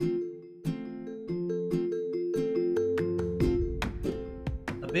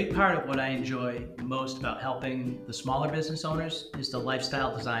big part of what I enjoy most about helping the smaller business owners is the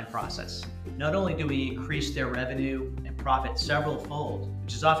lifestyle design process. Not only do we increase their revenue and profit several fold,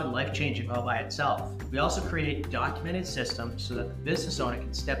 which is often life-changing all by itself, we also create documented systems so that the business owner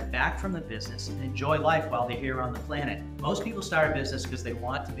can step back from the business and enjoy life while they're here on the planet. Most people start a business because they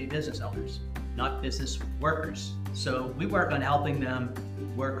want to be business owners, not business workers. So we work on helping them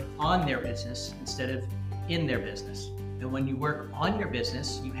work on their business instead of in their business. And when you work on your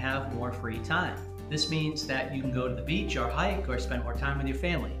business, you have more free time. This means that you can go to the beach or hike or spend more time with your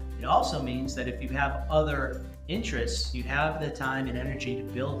family. It also means that if you have other interests, you have the time and energy to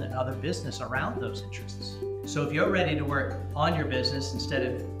build another business around those interests. So if you're ready to work on your business instead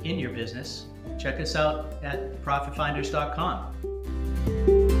of in your business, check us out at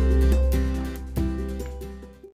profitfinders.com.